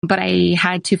but I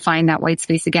had to find that white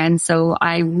space again. So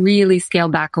I really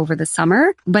scaled back over the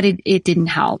summer, but it didn't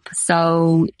help.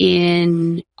 So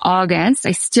in August,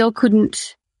 I still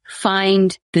couldn't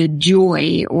find the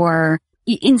joy or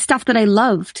in stuff that I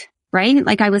loved, right?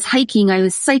 Like I was hiking, I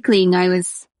was cycling, I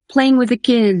was playing with the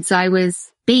kids, I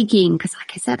was baking, because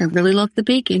like I said, I really loved the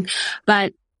baking,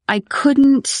 but I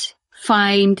couldn't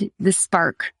find the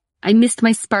spark. I missed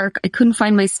my spark. I couldn't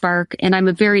find my spark, and I'm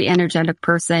a very energetic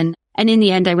person. And in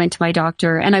the end, I went to my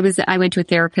doctor, and I went to a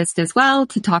therapist as well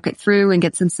to talk it through and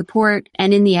get some support.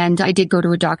 And in the end, I did go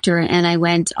to a doctor, and I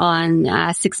went on a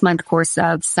 6-month course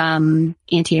of some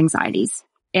anti-anxieties,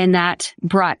 and that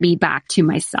brought me back to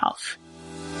myself.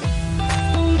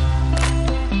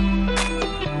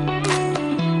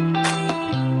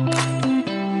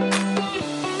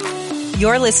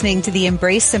 You're listening to the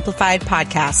Embrace Simplified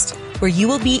podcast, where you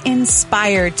will be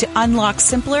inspired to unlock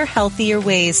simpler, healthier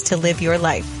ways to live your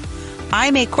life.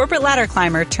 I'm a corporate ladder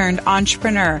climber turned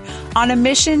entrepreneur on a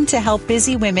mission to help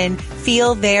busy women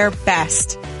feel their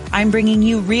best. I'm bringing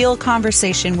you real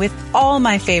conversation with all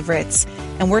my favorites,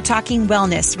 and we're talking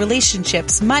wellness,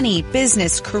 relationships, money,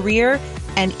 business, career,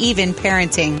 and even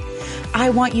parenting. I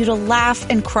want you to laugh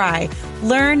and cry,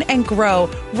 learn and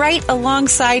grow right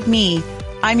alongside me.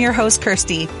 I'm your host,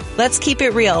 Kirsty. Let's keep it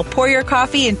real. Pour your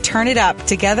coffee and turn it up.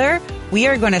 Together, we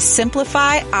are going to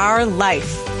simplify our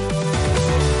life.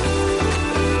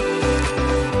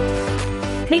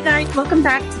 Hey guys, welcome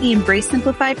back to the Embrace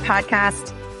Simplified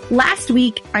podcast. Last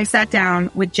week, I sat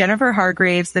down with Jennifer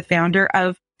Hargraves, the founder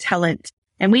of Telent,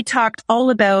 and we talked all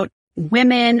about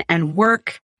women and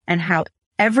work and how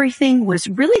everything was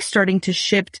really starting to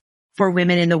shift for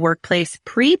women in the workplace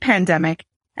pre-pandemic.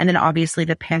 And then obviously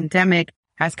the pandemic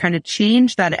has kind of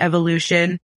changed that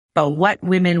evolution about what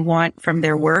women want from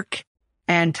their work.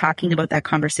 And talking about that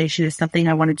conversation is something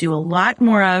I want to do a lot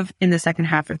more of in the second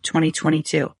half of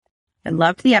 2022. I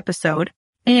loved the episode,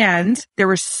 and there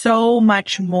was so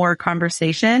much more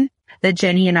conversation that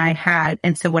Jenny and I had.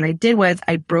 And so what I did was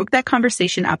I broke that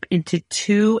conversation up into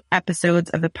 2 episodes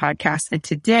of the podcast. And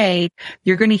today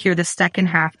you're going to hear the second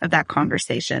half of that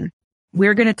conversation.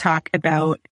 We're going to talk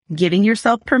about giving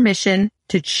yourself permission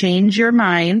to change your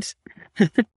mind,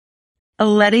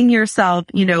 letting yourself,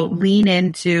 lean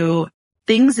into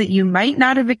things that you might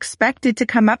not have expected to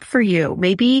come up for you.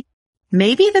 Maybe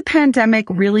the pandemic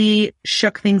really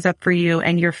shook things up for you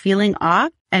and you're feeling off,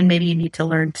 and maybe you need to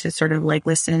learn to sort of like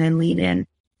listen and lean in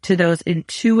to those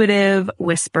intuitive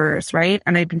whispers, right?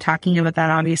 And I've been talking about that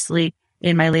obviously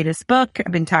in my latest book.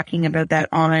 I've been talking about that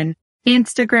on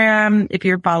Instagram, if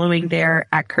you're following there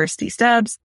at Kirsty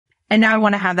Stubbs. And now I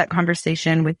want to have that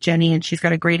conversation with Jenny, and she's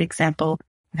got a great example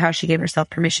of how she gave herself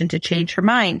permission to change her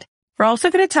mind. We're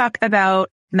also going to talk about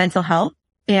mental health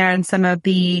and some of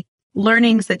the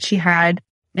learnings that she had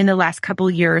in the last couple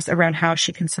of years around how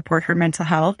she can support her mental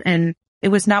health. And it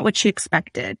was not what she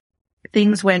expected.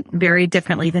 Things went very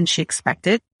differently than she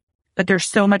expected, but there's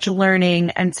so much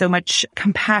learning and so much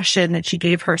compassion that she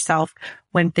gave herself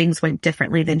when things went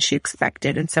differently than she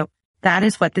expected. And so that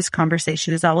is what this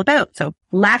conversation is all about. So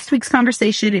last week's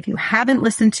conversation, if you haven't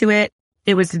listened to it,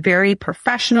 it was very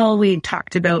professional. We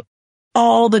talked about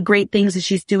all the great things that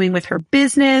she's doing with her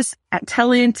business at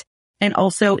Telent, and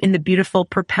also in the beautiful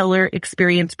Propeller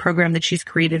Experience program that she's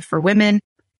created for women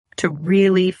to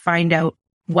really find out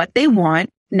what they want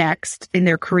next in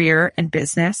their career and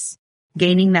business,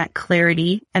 gaining that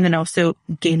clarity, and then also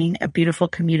gaining a beautiful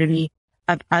community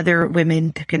of other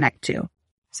women to connect to.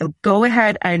 So go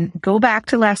ahead and go back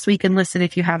to last week and listen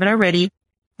if you haven't already.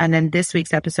 And then this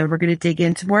week's episode, we're going to dig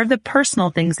into more of the personal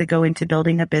things that go into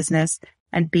building a business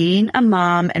and being a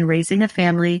mom and raising a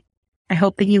family. I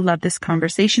hope that you love this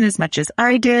conversation as much as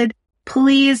I did.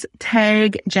 Please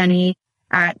tag Jenny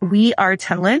at We Are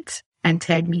Telent and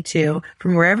tag me too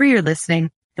from wherever you're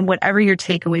listening, and whatever your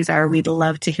takeaways are, we'd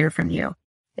love to hear from you.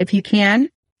 If you can,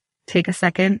 take a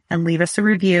second and leave us a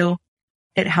review.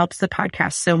 It helps the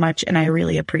podcast so much, and I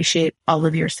really appreciate all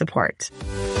of your support.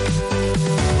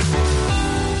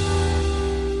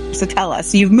 So tell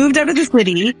us, you've moved out of the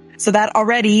city, so that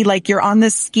already, like, you're on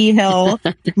this ski hill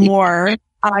more.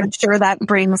 I'm sure that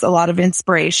brings a lot of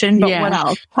inspiration, but What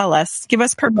else? Tell us, give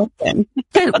us permission.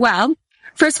 Well,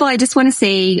 first of all, I just want to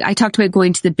say, I talked about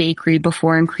going to the bakery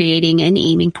before and creating an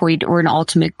aiming point or an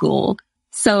ultimate goal.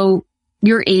 So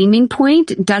your aiming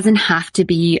point doesn't have to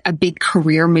be a big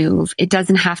career move. It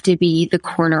doesn't have to be the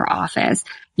corner office.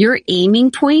 Your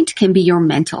aiming point can be your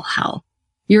mental health.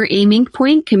 Your aiming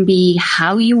point can be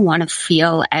how you want to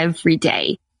feel every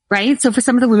day, right? So for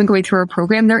some of the women going through our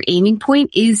program, their aiming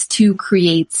point is to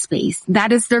create space.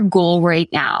 That is their goal right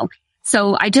now.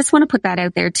 So I just want to put that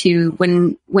out there too.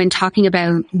 When talking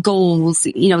about goals,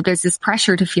 there's this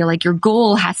pressure to feel like your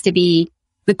goal has to be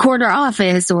the corner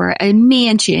office or a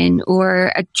mansion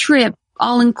or a trip,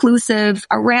 all inclusive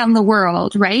around the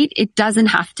world, right? It doesn't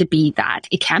have to be that.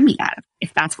 It can be that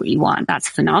if that's what you want. That's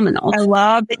phenomenal. I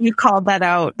love that you called that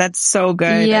out. That's so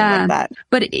good. Yeah. I love that.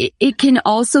 But it can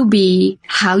also be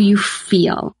how you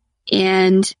feel.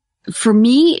 And for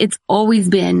me, it's always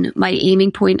been my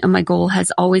aiming point and my goal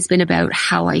has always been about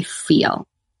how I feel.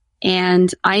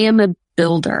 And I am a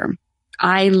builder.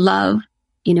 I love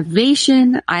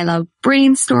innovation. I love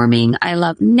brainstorming. I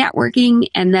love networking.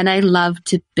 And then I love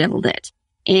to build it.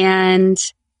 And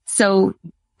so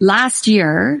last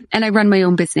year, and I run my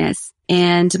own business,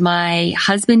 and my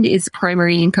husband is a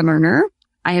primary income earner.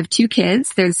 I have 2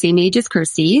 kids. They're the same age as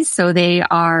Kirsty. So they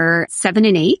are 7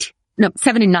 and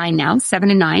 9 now, 7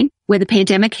 and 9. When the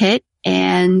pandemic hit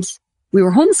and we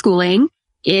were homeschooling,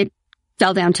 it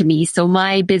fell down to me. So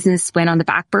my business went on the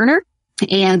back burner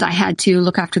and I had to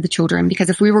look after the children, because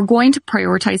if we were going to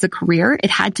prioritize a career, it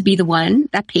had to be the one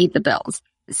that paid the bills.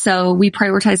 So we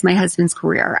prioritized my husband's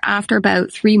career. After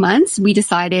about 3 months, we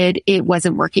decided it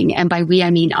wasn't working. And by we, I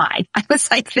mean I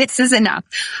was like, this is enough.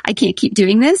 I can't keep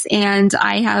doing this. And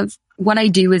what I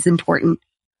do is important.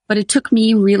 But it took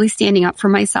me really standing up for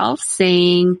myself,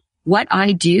 saying what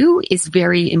I do is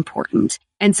very important.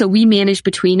 And so we managed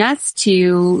between us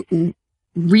to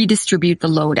redistribute the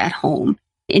load at home.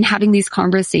 In having these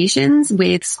conversations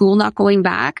with school not going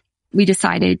back, we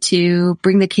decided to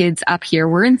bring the kids up here.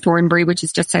 We're in Thornbury, which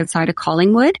is just outside of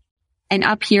Collingwood. And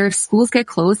up here, if schools get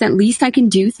closed, at least I can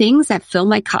do things that fill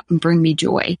my cup and bring me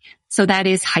joy. So that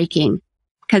is hiking,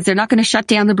 because they're not going to shut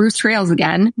down the Bruce Trails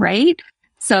again, right?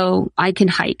 So I can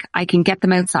hike. I can get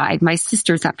them outside. My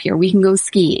sister's up here. We can go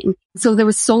skiing. So there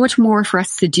was so much more for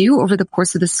us to do over the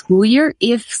course of the school year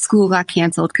if school got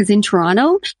canceled. Because in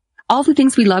Toronto, all the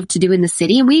things we love to do in the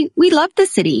city, and we love the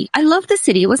city. I love the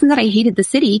city. It wasn't that I hated the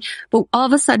city, but all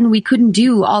of a sudden we couldn't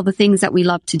do all the things that we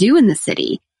love to do in the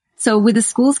city. So with the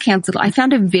schools canceled, I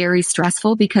found it very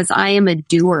stressful because I am a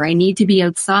doer. I need to be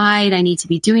outside. I need to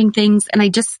be doing things. And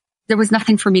there was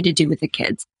nothing for me to do with the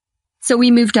kids. So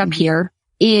we moved up here.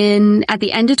 At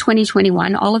the end of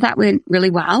 2021, all of that went really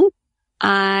well.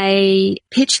 I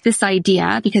pitched this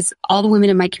idea because all the women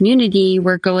in my community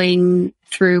were going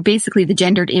through basically the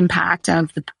gendered impact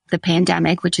of the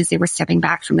pandemic, which is they were stepping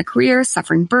back from the career,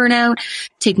 suffering burnout,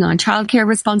 taking on childcare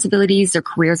responsibilities. Their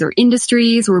careers or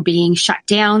industries were being shut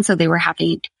down, so they were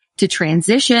having to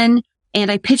transition. And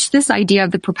I pitched this idea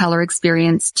of the Propeller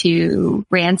Experience to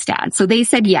Randstad. So they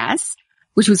said yes,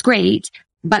 which was great.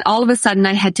 But all of a sudden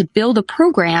I had to build a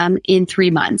program in 3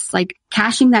 months. Like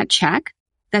cashing that check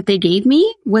that they gave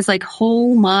me was like,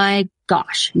 oh my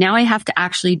gosh, now I have to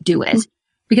actually do it,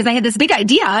 because I had this big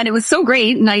idea and it was so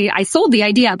great. And I sold the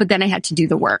idea, but then I had to do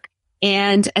the work.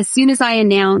 And as soon as I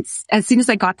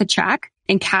got the check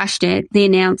and cashed it, they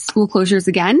announced school closures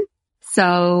again.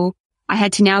 So I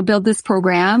had to now build this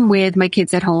program with my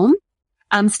kids at home.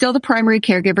 I'm still the primary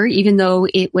caregiver, even though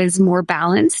it was more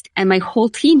balanced, and my whole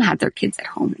team had their kids at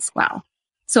home as well.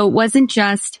 So it wasn't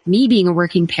just me being a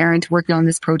working parent working on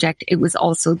this project. It was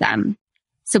also them.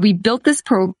 So we built this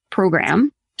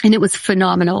program and it was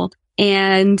phenomenal.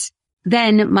 And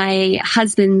then my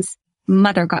husband's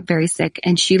mother got very sick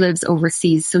and she lives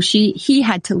overseas. So he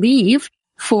had to leave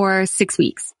for 6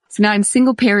 weeks. So now I'm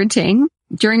single parenting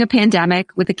during a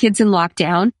pandemic with the kids in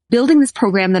lockdown, building this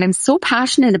program that I'm so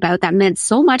passionate about, that meant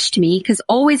so much to me, because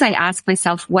always I ask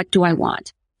myself, what do I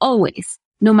want? Always,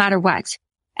 no matter what.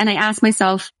 And I ask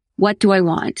myself, what do I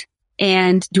want?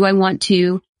 And do I want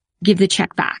to give the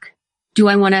check back? Do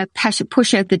I want to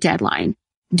push out the deadline?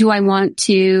 Do I want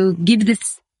to give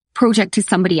this project to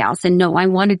somebody else? And no, I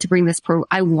wanted to bring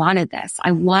I wanted this.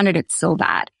 I wanted it so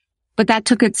bad. But that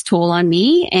took its toll on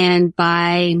me. And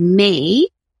by May,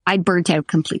 I burnt out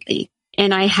completely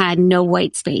and I had no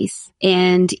white space.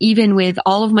 And even with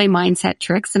all of my mindset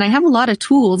tricks, and I have a lot of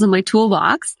tools in my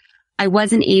toolbox, I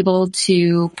wasn't able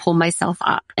to pull myself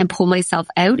up and pull myself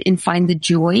out and find the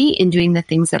joy in doing the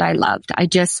things that I loved. I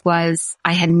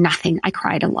had nothing. I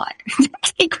cried a lot. It didn't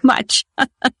take much.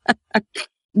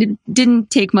 It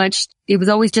didn't take much. It was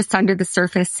always just under the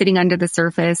surface, sitting under the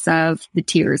surface of the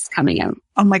tears coming out.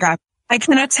 Oh my God. I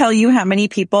cannot tell you how many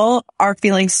people are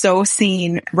feeling so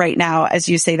seen right now as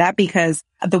you say that, because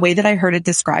the way that I heard it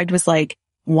described was like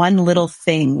one little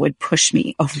thing would push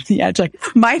me over the edge. Like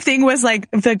my thing was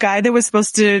like the guy that was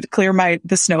supposed to clear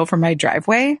the snow from my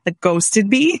driveway that ghosted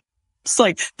me. It's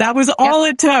like, that was all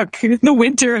it took in the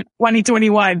winter of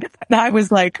 2021. And I was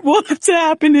like, what's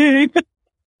happening?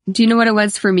 Do you know what it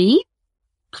was for me?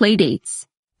 Play dates.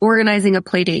 organizing a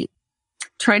play date,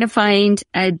 trying to find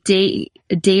a day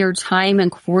or time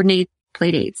and coordinate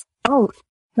play dates. Oh,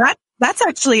 that's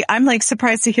actually, I'm like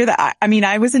surprised to hear that. I mean,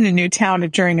 I was in a new town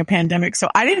during a pandemic, so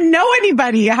I didn't know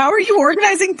anybody. How are you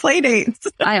organizing play dates?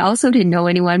 I also didn't know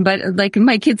anyone, but like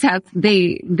my kids have,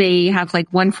 they have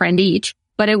like one friend each,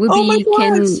 but it would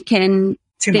be, can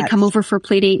they come over for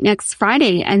play date next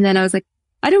Friday? And then I was like,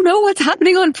 I don't know what's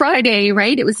happening on Friday,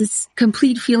 right? It was this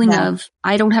complete feeling of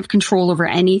I don't have control over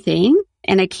anything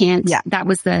and I can't, that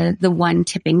was the one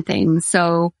tipping thing.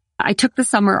 So I took the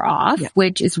summer off,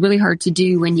 which is really hard to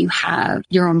do when you have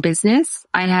your own business.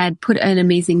 I had put an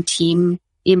amazing team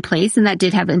in place and that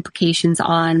did have implications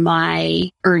on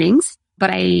my earnings, but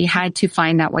I had to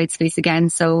find that white space again.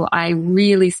 So I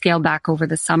really scaled back over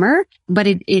the summer, but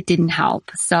it didn't help.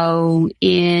 So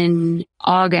in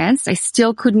August, I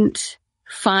still couldn't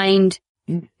find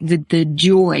the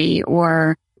joy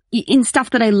or in stuff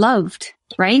that I loved,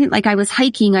 right? Like I was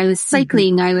hiking, I was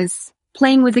cycling, I was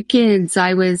playing with the kids,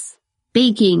 I was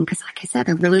baking, because like I said,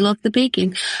 I really loved the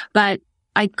baking, but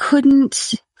I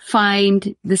couldn't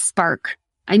find the spark.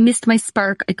 I missed my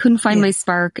spark. I couldn't find my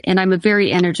spark, and I'm a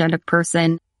very energetic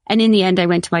person. And in the end, I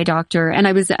went to my doctor and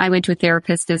I went to a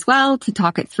therapist as well to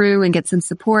talk it through and get some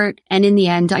support. And in the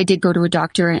end, I did go to a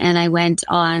doctor and I went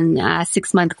on a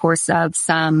 6-month course of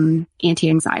some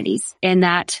anti-anxieties, and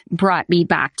that brought me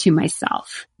back to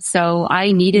myself. So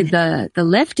I needed the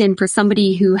lift. And for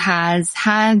somebody who has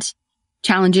had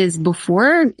challenges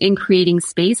before in creating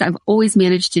space, I've always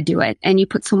managed to do it. And you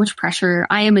put so much pressure.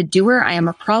 I am a doer. I am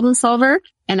a problem solver.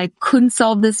 And I couldn't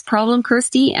solve this problem,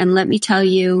 Kirsty. And let me tell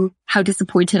you how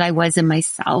disappointed I was in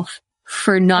myself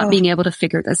for not being able to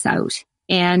figure this out.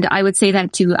 And I would say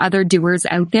that to other doers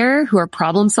out there who are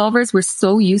problem solvers. We're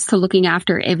so used to looking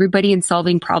after everybody and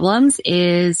solving problems.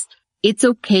 It's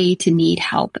okay to need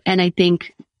help. And I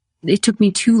think it took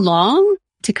me too long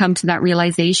to come to that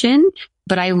realization.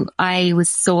 But I was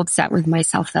so upset with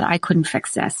myself that I couldn't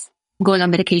fix this. Going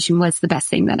on medication was the best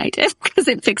thing that I did because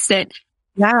it fixed it.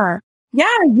 Yeah. Yeah.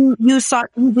 You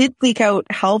did seek out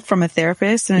help from a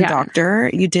therapist and a doctor.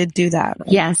 You did do that. Right?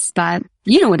 Yes. But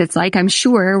you know what it's like, I'm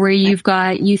sure, where you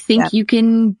think you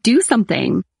can do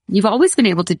something. You've always been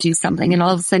able to do something and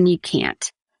all of a sudden you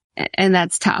can't. And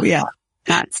that's tough. Yeah.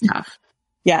 That's tough.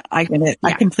 Yeah. I get it.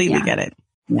 I completely get it.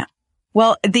 Yeah.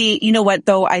 Well, you know what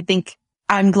though? I think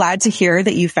I'm glad to hear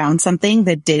that you found something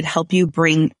that did help you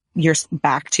bring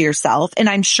back to yourself. And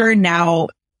I'm sure now,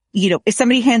 you know, if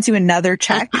somebody hands you another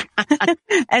check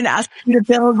and asks you to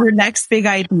build your next big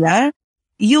idea,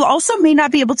 you also may not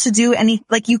be able to do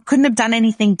you couldn't have done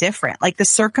anything different. Like the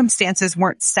circumstances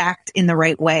weren't stacked in the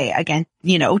right way again,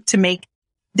 you know,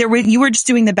 you were just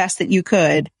doing the best that you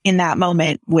could in that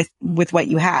moment with what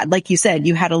you had. Like you said,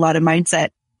 you had a lot of mindset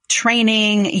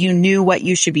training. You knew what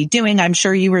you should be doing. I'm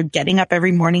sure you were getting up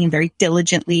every morning and very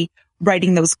diligently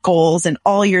writing those goals and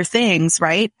all your things,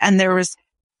 right? And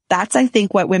that's, I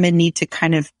think, what women need to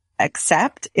kind of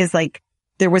accept is like,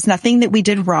 there was nothing that we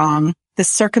did wrong. The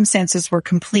circumstances were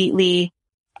completely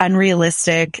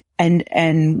unrealistic and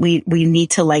we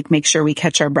need to like make sure we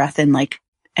catch our breath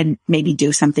and maybe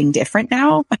do something different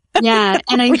now. Yeah.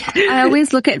 And I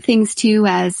always look at things too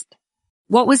as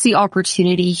what was the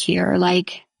opportunity here?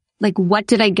 Like what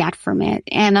did I get from it?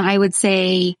 And I would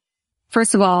say,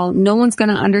 first of all, no one's going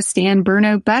to understand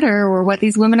burnout better or what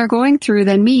these women are going through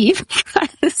than me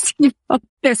because, you know,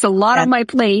 there's a lot on my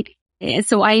plate.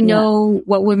 So I know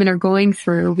what women are going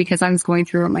through because I was going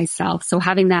through it myself. So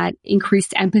having that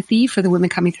increased empathy for the women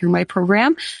coming through my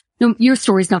program, your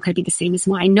story's not going to be the same as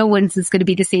mine. No one's is going to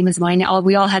be the same as mine.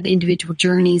 We all have individual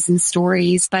journeys and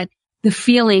stories, but the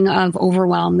feeling of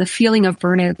overwhelm, the feeling of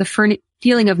burnout, the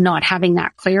feeling of not having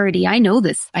that clarity. I know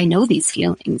these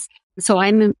feelings. So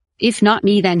if not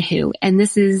me, then who? And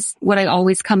this is what I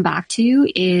always come back to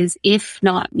is if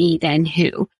not me, then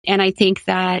who? And I think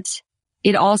that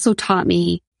it also taught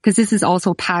me, because this is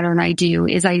also a pattern I do,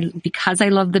 because I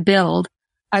love the build,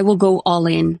 I will go all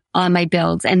in on my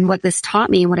builds. And what this taught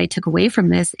me and what I took away from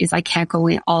this is I can't go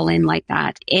all in like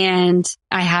that. And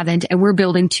I haven't. And we're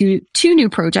building two new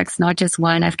projects, not just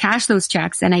one. I've cashed those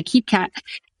checks and I keep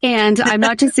and I'm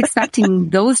not just expecting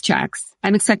those checks.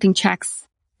 I'm expecting checks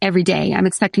every day. I'm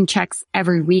expecting checks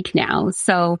every week now.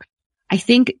 So I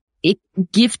think it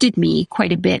gifted me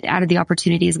quite a bit out of the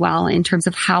opportunity as well in terms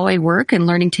of how I work and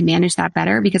learning to manage that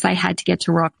better because I had to get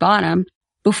to rock bottom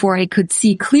before I could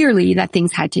see clearly that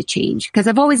things had to change. Because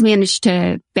I've always managed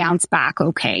to bounce back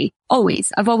okay.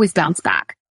 I've always bounced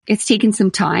back. It's taken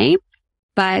some time,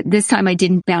 but this time I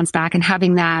didn't bounce back, and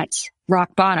having that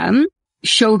rock bottom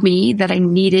showed me that I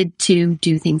needed to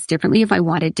do things differently if I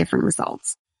wanted different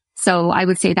results. So I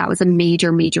would say that was a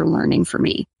major, major learning for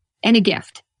me and a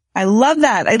gift. I love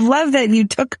that. I love that you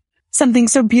took something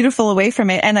so beautiful away from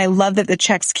it. And I love that the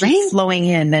checks keep flowing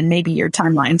in, and maybe your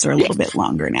timelines are a little bit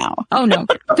longer now. Oh no,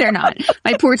 they're not.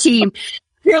 My poor team.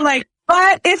 You're like,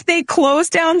 but if they close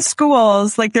down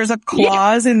schools, like there's a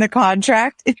clause in the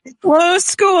contract, if they close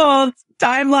schools,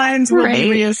 timelines will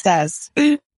be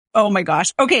reassessed. Oh my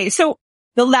gosh. Okay. So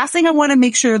the last thing I want to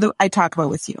make sure that I talk about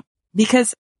with you,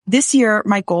 because this year,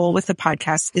 my goal with the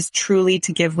podcast is truly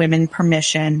to give women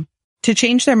permission to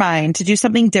change their mind, to do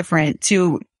something different,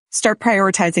 to start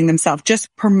prioritizing themselves,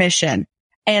 just permission.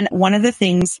 And one of the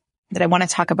things that I want to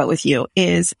talk about with you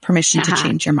is permission to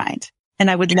change your mind. And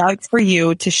I would love for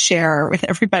you to share with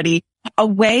everybody a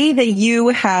way that you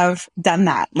have done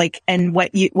that, like, and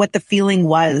what the feeling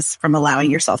was from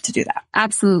allowing yourself to do that.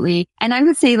 Absolutely. And I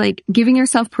would say, like, giving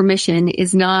yourself permission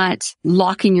is not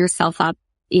locking yourself up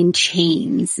in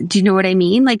chains. Do you know what I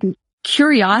mean? Like,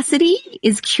 curiosity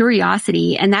is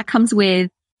curiosity, and that comes with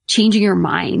changing your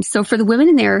mind. So for the women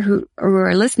in there who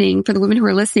are listening, for the women who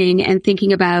are listening and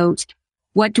thinking about,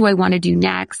 what do I want to do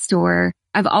next? Or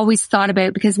I've always thought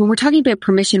about, because when we're talking about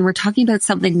permission, we're talking about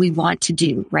something we want to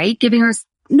do, right? Giving us,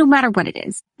 no matter what it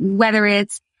is, whether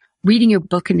it's reading your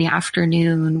book in the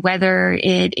afternoon, whether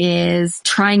it is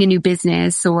trying a new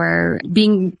business or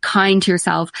being kind to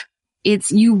yourself,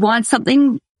 it's you want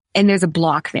something and there's a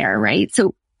block there, right?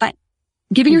 So, but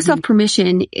giving yourself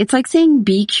permission, it's like saying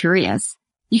be curious.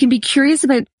 You can be curious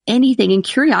about anything, and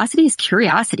curiosity is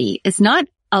curiosity. It's not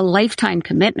a lifetime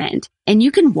commitment, and you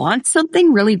can want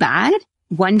something really bad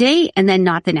one day and then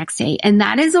not the next day. And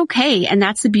that is okay. And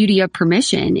that's the beauty of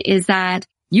permission, is that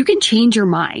you can change your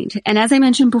mind. And as I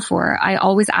mentioned before, I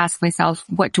always ask myself,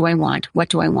 what do I want? What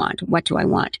do I want? What do I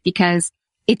want? Because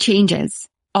it changes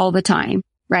all the time,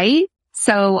 right?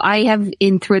 So I have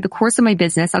through the course of my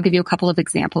business, I'll give you a couple of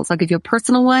examples. I'll give you a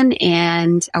personal one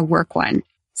and a work one.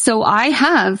 So I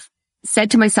have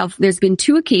said to myself, there's been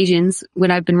 2 occasions when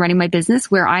I've been running my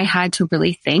business where I had to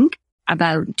really think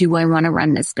about, do I want to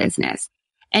run this business?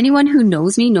 Anyone who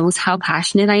knows me knows how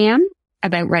passionate I am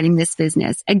about running this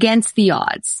business against the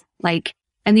odds.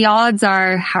 And the odds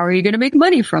are, how are you going to make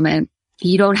money from it?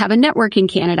 You don't have a network in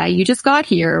Canada. You just got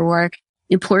here, or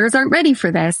employers aren't ready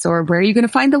for this, or where are you going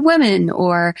to find the women?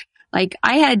 Or I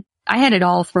had it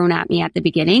all thrown at me at the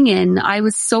beginning, and I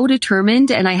was so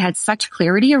determined, and I had such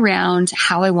clarity around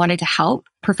how I wanted to help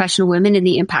professional women and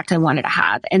the impact I wanted to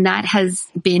have. And that has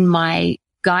been my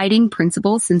guiding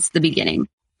principle since the beginning.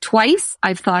 Twice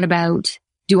I've thought about,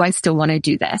 do I still want to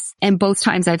do this? And both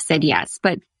times I've said yes.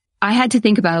 But I had to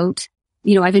think about,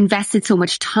 I've invested so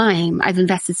much time. I've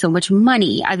invested so much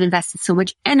money. I've invested so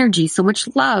much energy, so much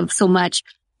love, so much,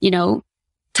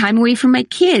 time away from my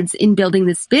kids in building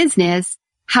this business.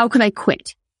 How could I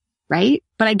quit? Right?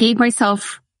 But I gave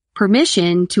myself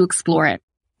permission to explore it.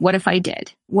 What if I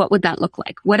did? What would that look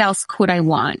like? What else could I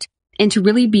want? And to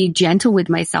really be gentle with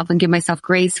myself and give myself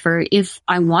grace for, if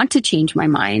I want to change my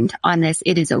mind on this,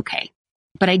 it is okay.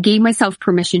 But I gave myself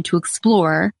permission to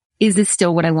explore, is this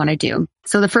still what I want to do?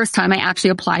 So the first time I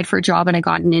actually applied for a job and I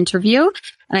got an interview,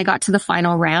 and I got to the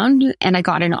final round and I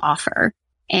got an offer.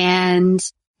 And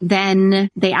then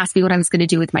they asked me what I was going to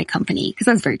do with my company, because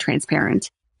I was very transparent.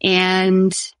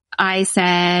 And I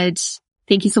said,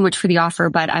 thank you so much for the offer,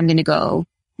 but I'm going to go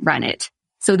run it.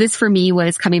 So this for me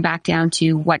was coming back down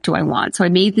to, what do I want? So I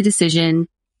made the decision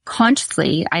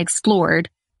consciously. I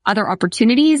explored other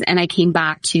opportunities and I came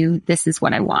back to, this is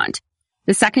what I want.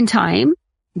 The second time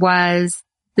was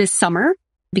this summer,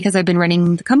 because I've been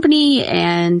running the company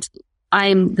and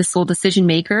I'm the sole decision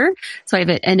maker. So I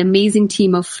have an amazing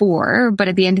team of 4, but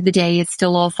at the end of the day, it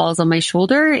still all falls on my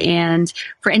shoulder. And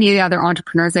for any of the other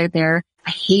entrepreneurs out there, I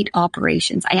hate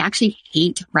operations. I actually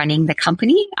hate running the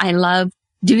company. I love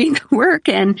doing the work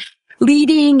and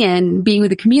leading and being with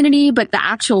the community, but the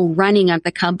actual running of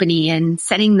the company and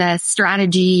setting the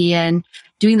strategy and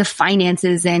doing the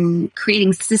finances and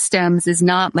creating systems is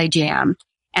not my jam.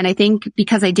 And I think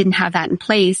because I didn't have that in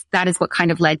place, that is what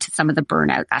kind of led to some of the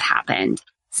burnout that happened.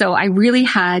 So I really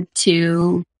had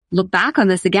to look back on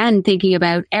this again, thinking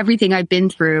about everything I've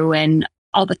been through and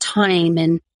all the time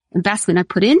and investment I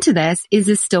put into this. Is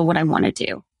this still what I want to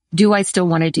do? Do I still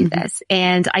want to do this?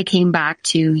 And I came back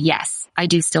to, yes, I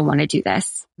do still want to do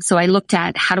this. So I looked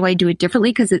at, how do I do it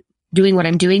differently? Because doing what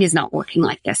I'm doing is not working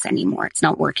like this anymore. It's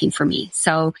not working for me.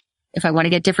 So if I want to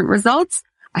get different results,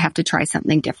 I have to try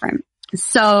something different.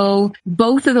 So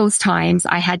both of those times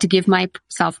I had to give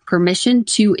myself permission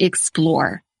to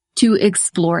explore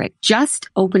it. Just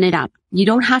open it up. You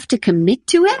don't have to commit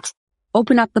to it.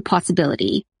 Open up the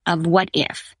possibility of what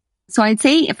if. So I'd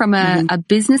say from a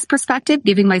business perspective,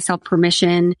 giving myself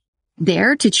permission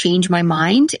there to change my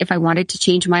mind, if I wanted to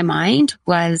change my mind,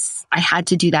 was I had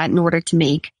to do that in order to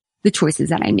make the choices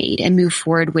that I made and move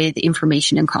forward with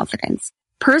information and confidence.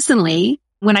 Personally,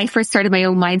 when I first started my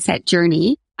own mindset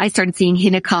journey, I started seeing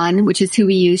Hina Khan, which is who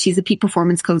we use. She's a peak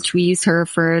performance coach. We use her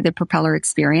for the Propeller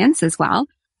experience as well.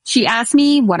 She asked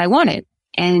me what I wanted.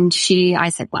 And I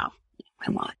said, well,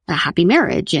 I want a happy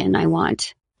marriage, and I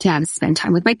want to spend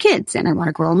time with my kids, and I want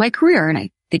to grow in my career, and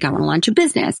I think I want to launch a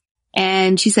business.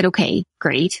 And she said, okay,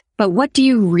 great. But what do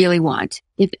you really want?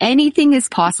 If anything is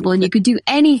possible and you could do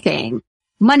anything,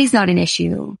 money's not an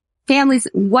issue. Families,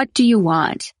 what do you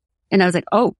want? And I was like,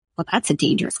 oh, well, that's a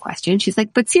dangerous question. She's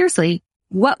like, but seriously,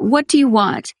 what do you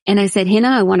want? And I said, Hina,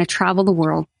 I want to travel the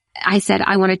world. I said,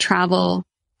 I want to travel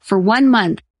for 1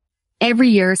 month every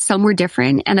year, somewhere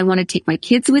different. And I want to take my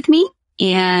kids with me,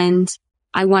 and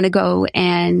I want to go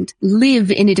and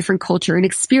live in a different culture and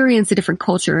experience a different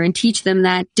culture and teach them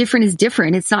that different is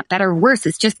different. It's not better or worse.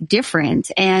 It's just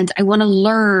different. And I want to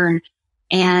learn.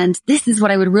 And this is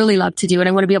what I would really love to do. And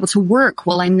I want to be able to work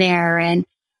while I'm there. And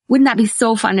wouldn't that be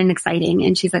so fun and exciting?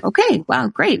 And she's like, okay, wow,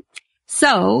 great.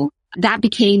 So that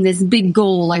became this big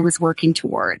goal I was working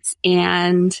towards.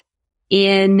 And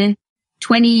in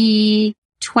January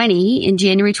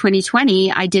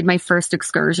 2020, I did my first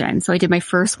excursion. So I did my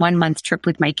first 1 month trip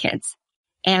with my kids,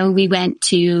 and we went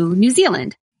to New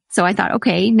Zealand. So I thought,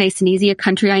 okay, nice and easy, a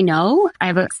country I know. I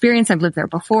have experience. I've lived there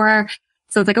before.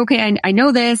 So it's like, okay, I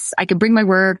know this. I could bring my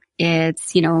work.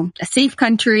 It's, a safe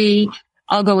country.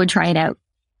 I'll go and try it out.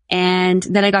 And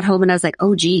then I got home and I was like,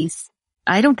 oh geez,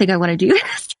 I don't think I want to do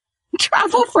this.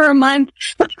 Travel for a month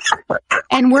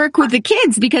and work with the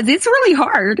kids, because it's really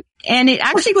hard. And it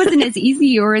actually wasn't as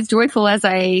easy or as joyful as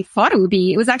I thought it would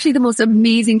be. It was actually the most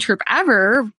amazing trip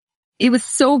ever. It was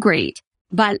so great.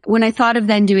 But when I thought of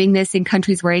then doing this in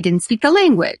countries where I didn't speak the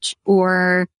language,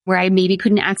 or where I maybe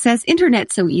couldn't access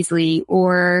internet so easily,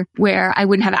 or where I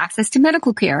wouldn't have access to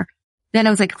medical care, then I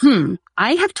was like,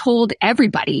 I have told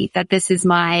everybody that this is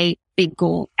my big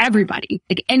goal. Everybody,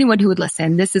 like anyone who would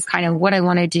listen, this is kind of what I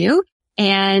want to do.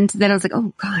 And then I was like,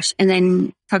 oh gosh. And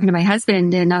then talking to my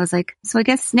husband, and I was like, so I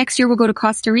guess next year we'll go to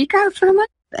Costa Rica for a month.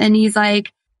 And he's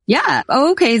like, yeah,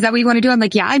 oh, okay. Is that what you want to do? I'm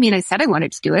like, yeah, I mean, I said I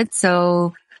wanted to do it,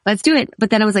 so let's do it. But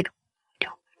then I was like, I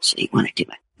don't actually want to do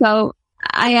it. So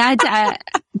I had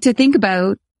to think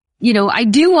about, I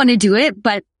do want to do it,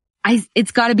 but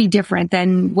it's got to be different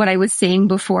than what I was saying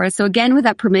before. So again, with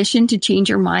that permission to change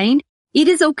your mind, it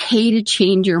is okay to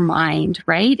change your mind,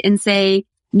 right? And say,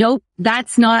 nope,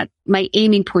 that's not my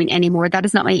aiming point anymore. That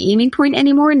is not my aiming point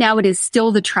anymore. Now it is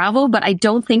still the travel, but I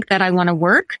don't think that I want to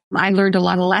work. I learned a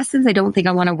lot of lessons. I don't think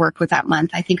I want to work with that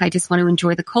month. I think I just want to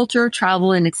enjoy the culture,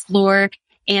 travel and explore.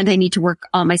 And I need to work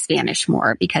on my Spanish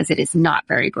more, because it is not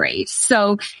very great.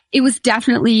 So it was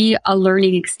definitely a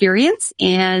learning experience.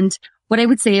 And what I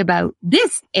would say about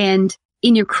this, and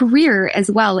in your career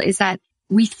as well, is that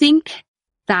we think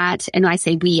that, and I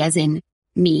say we as in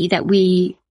me, that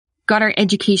we got our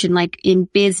education like in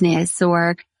business,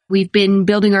 or we've been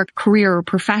building our career or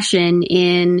profession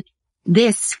in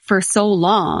this for so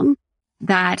long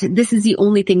that this is the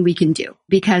only thing we can do,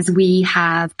 because we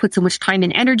have put so much time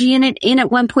and energy in it. And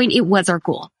at one point it was our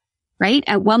goal, right?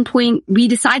 At one point we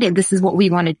decided this is what we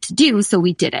wanted to do, so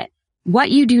we did it.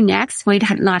 What you do next might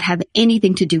not have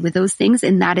anything to do with those things,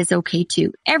 and that is okay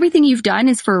too. Everything you've done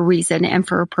is for a reason and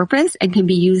for a purpose and can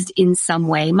be used in some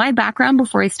way. My background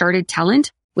before I started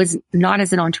Talent was not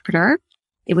as an entrepreneur.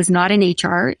 It was not in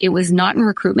HR. It was not in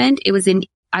recruitment.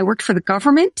 I worked for the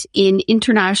government in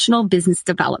international business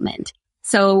development.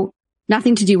 So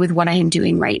nothing to do with what I am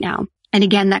doing right now. And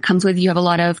again, that comes with, you have a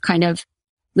lot of kind of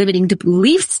limiting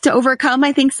beliefs to overcome.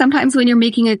 I think sometimes when you're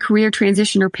making a career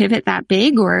transition or pivot that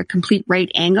big, or a complete right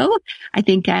angle, I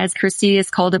think as Kirsty has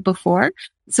called it before.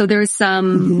 So there's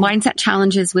some mindset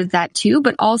challenges with that too,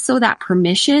 but also that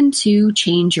permission to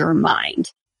change your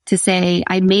mind, to say,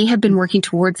 I may have been working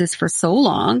towards this for so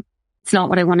long. It's not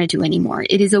what I want to do anymore.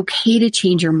 It is okay to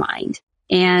change your mind.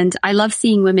 And I love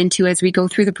seeing women too, as we go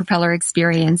through the Propeller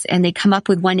experience, and they come up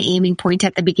with one aiming point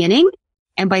at the beginning,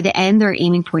 and by the end, their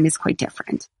aiming point is quite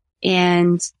different.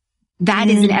 And that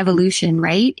is an evolution,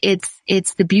 right?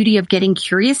 It's the beauty of getting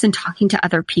curious and talking to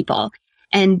other people.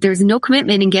 And there's no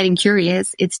commitment in getting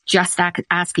curious. It's just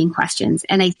asking questions.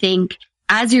 And I think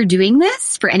as you're doing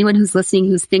this, for anyone who's listening,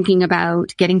 who's thinking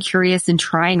about getting curious and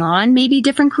trying on maybe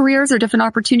different careers or different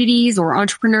opportunities or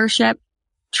entrepreneurship,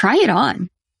 try it on,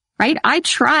 right? I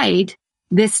tried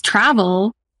this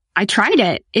travel I tried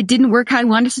it. It didn't work how I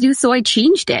wanted to do, so I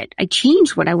changed it. I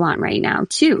changed what I want right now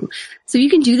too. So you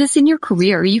can do this in your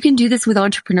career. You can do this with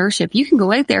entrepreneurship. You can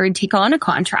go out there and take on a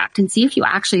contract and see if you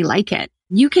actually like it.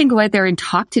 You can go out there and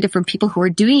talk to different people who are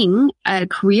doing a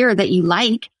career that you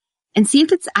like and see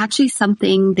if it's actually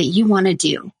something that you want to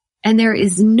do. And there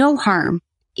is no harm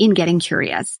in getting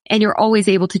curious, and you're always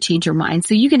able to change your mind.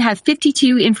 So you can have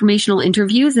 52 informational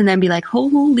interviews and then be like,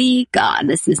 holy God,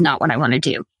 this is not what I want to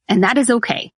do. And that is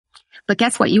okay. But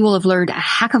guess what? You will have learned a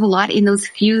heck of a lot in those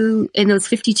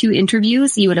 52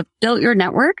 interviews. You would have built your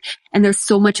network, and there's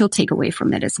so much you'll take away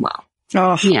from it as well.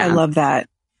 Oh, yeah. I love that.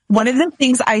 One of the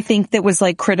things I think that was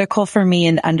like critical for me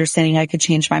in understanding I could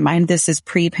change my mind, this is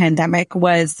pre-pandemic,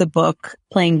 was the book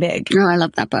Playing Big. Oh, I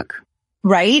love that book.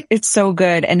 Right? It's so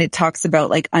good. And it talks about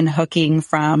like unhooking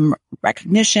from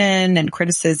recognition and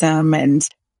criticism. And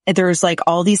there's like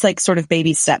all these like sort of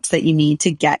baby steps that you need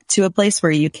to get to a place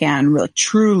where you can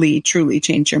really truly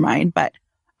change your mind. But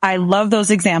I love those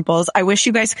examples. I wish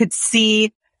you guys could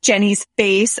see Jenny's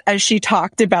face as she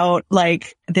talked about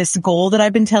like this goal that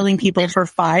I've been telling people for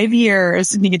 5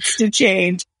 years needs to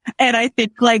change. And I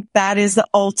think like that is the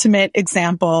ultimate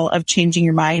example of changing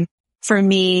your mind. For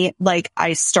me, like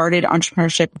I started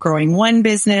entrepreneurship growing one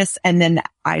business, and then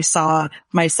I saw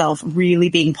myself really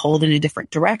being pulled in a different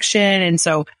direction. And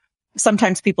so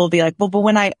sometimes people will be like, well, but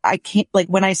when I can't, like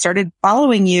when I started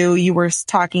following you, you were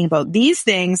talking about these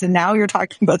things and now you're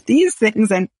talking about these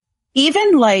things. And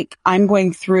even like I'm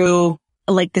going through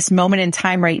like this moment in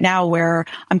time right now where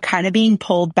I'm kind of being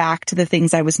pulled back to the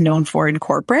things I was known for in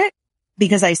corporate.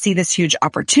 Because I see this huge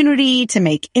opportunity to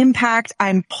make impact.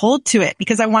 I'm pulled to it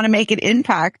because I want to make an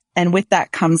impact. And with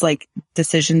that comes like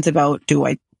decisions about, do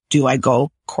I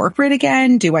go corporate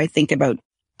again? Do I think about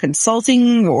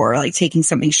consulting or like taking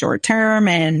something short term?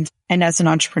 And as an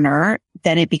entrepreneur,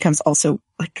 then it becomes also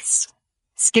like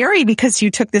scary because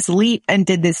you took this leap and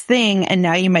did this thing and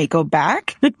now you might go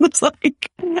back. It's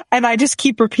like, and I just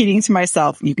keep repeating to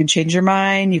myself, you can change your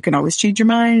mind. You can always change your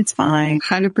mind. It's fine.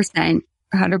 100%.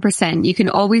 100%. You can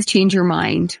always change your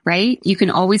mind, right? You can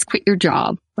always quit your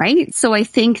job, right? So I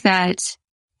think that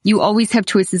you always have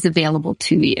choices available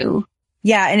to you.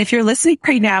 Yeah. And if you're listening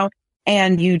right now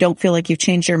and you don't feel like you've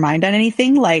changed your mind on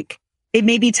anything, like it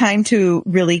may be time to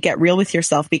really get real with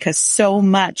yourself because so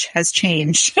much has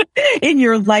changed in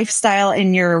your lifestyle,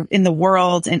 in the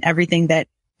world and everything, that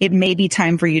it may be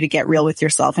time for you to get real with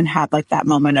yourself and have like that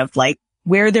moment of like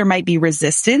where there might be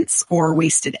resistance or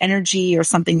wasted energy or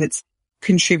something that's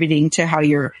contributing to how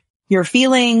you're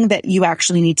feeling, that you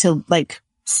actually need to like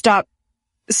stop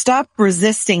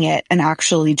resisting it and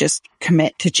actually just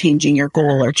commit to changing your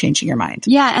goal or changing your mind.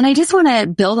 Yeah. And I just want to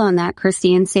build on that,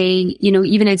 Christy, and say, you know,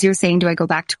 even as you're saying, do I go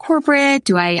back to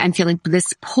corporate? I'm feeling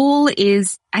this pull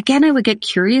is, again, I would get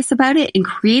curious about it and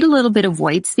create a little bit of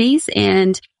white space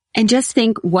and just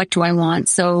think, what do I want?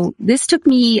 So this took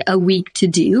me a week to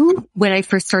do when I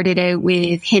first started out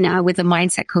with Hina, with the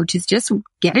mindset coaches. Just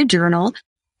get a journal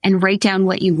and write down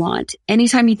what you want.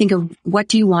 Anytime you think of what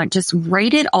do you want, just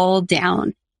write it all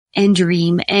down and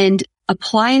dream and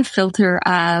apply a filter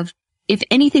of, if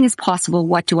anything is possible,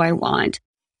 what do I want?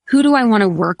 Who do I want to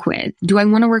work with? Do I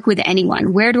want to work with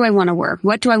anyone? Where do I want to work?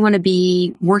 What do I want to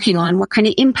be working on? What kind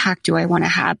of impact do I want to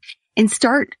have? And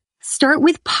start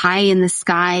with pie in the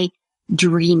sky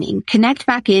dreaming. Connect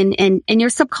back in and your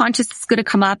subconscious is going to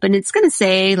come up and it's going to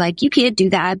say like, you can't do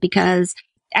that because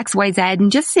X, Y, Z,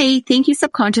 and just say, thank you,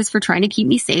 subconscious, for trying to keep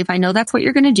me safe. I know that's what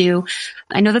you're going to do.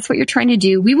 I know that's what you're trying to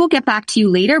do. We will get back to you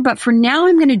later, but for now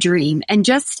I'm going to dream and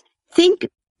just think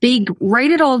big,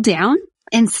 write it all down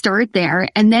and start there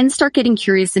and then start getting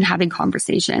curious and having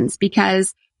conversations,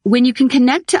 because when you can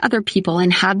connect to other people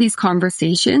and have these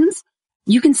conversations,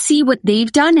 you can see what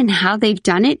they've done and how they've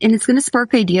done it. And it's going to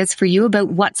spark ideas for you about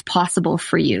what's possible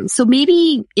for you. So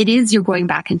maybe it is you're going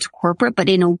back into corporate, but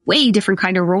in a way different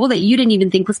kind of role that you didn't even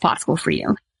think was possible for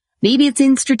you. Maybe it's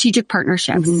in strategic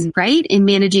partnerships, right? In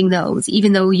managing those,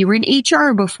 even though you were in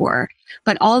HR before.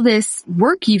 But all this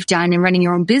work you've done in running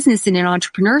your own business and in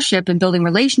entrepreneurship and building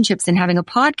relationships and having a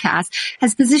podcast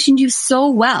has positioned you so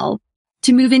well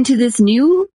to move into this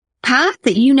new path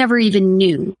that you never even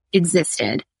knew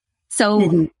existed.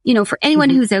 So, you know, for anyone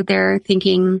who's out there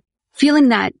thinking, feeling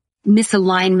that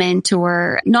misalignment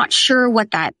or not sure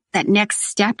what that next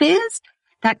step is,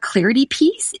 that clarity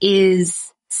piece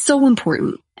is so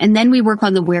important. And then we work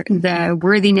on the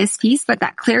worthiness piece, but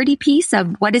that clarity piece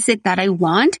of what is it that I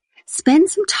want, spend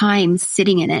some time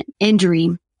sitting in it and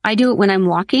dream. I do it when I'm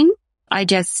walking. I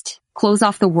just close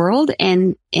off the world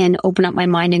and open up my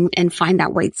mind and find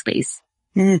that white space.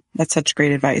 That's such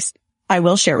great advice. I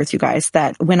will share with you guys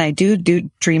that when I do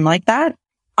dream like that,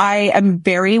 I am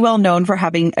very well known for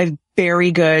having a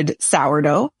very good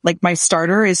sourdough. Like my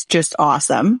starter is just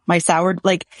awesome. My sourdough,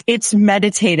 like it's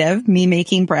meditative, me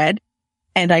making bread,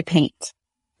 and I paint.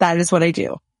 That is what I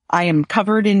do. I am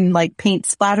covered in like paint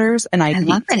splatters and I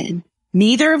love it.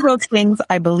 Neither of those things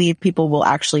I believe people will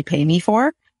actually pay me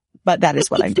for, but that is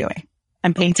what I'm doing.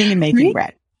 I'm painting and making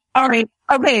bread. All right.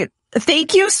 Okay.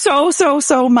 Thank you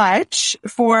so much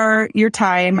for your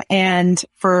time and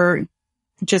for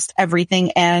just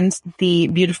everything and the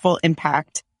beautiful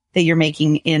impact that you're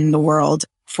making in the world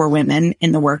for women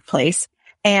in the workplace.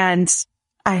 And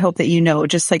I hope that you know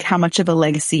just like how much of a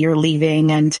legacy you're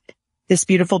leaving and this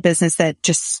beautiful business that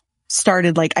just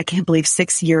started like, I can't believe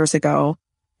 6 years ago,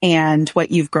 and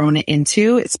what you've grown it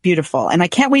into. It's beautiful. And I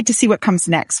can't wait to see what comes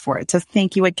next for it. So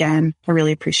thank you again. I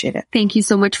really appreciate it. Thank you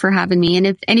so much for having me. And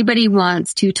if anybody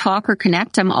wants to talk or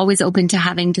connect, I'm always open to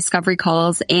having discovery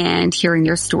calls and hearing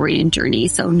your story and journey.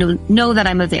 So know that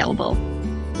I'm available.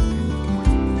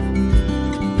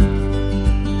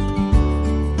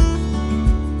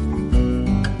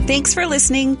 Thanks for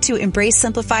listening to Embrace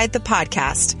Simplified, the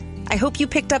podcast. I hope you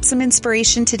picked up some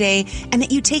inspiration today and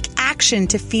that you take action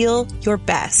to feel your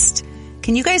best.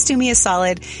 Can you guys do me a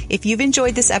solid? If you've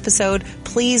enjoyed this episode,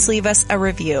 please leave us a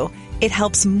review. It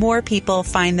helps more people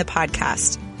find the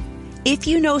podcast. If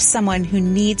you know someone who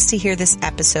needs to hear this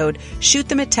episode, shoot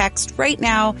them a text right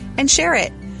now and share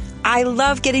it. I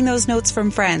love getting those notes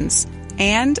from friends.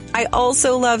 And I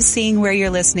also love seeing where you're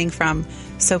listening from.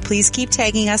 So please keep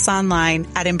tagging us online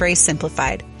at Embrace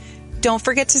Simplified. Don't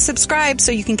forget to subscribe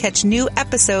so you can catch new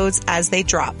episodes as they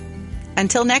drop.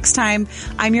 Until next time,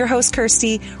 I'm your host,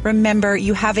 Kirsty. Remember,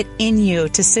 you have it in you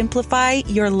to simplify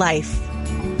your life.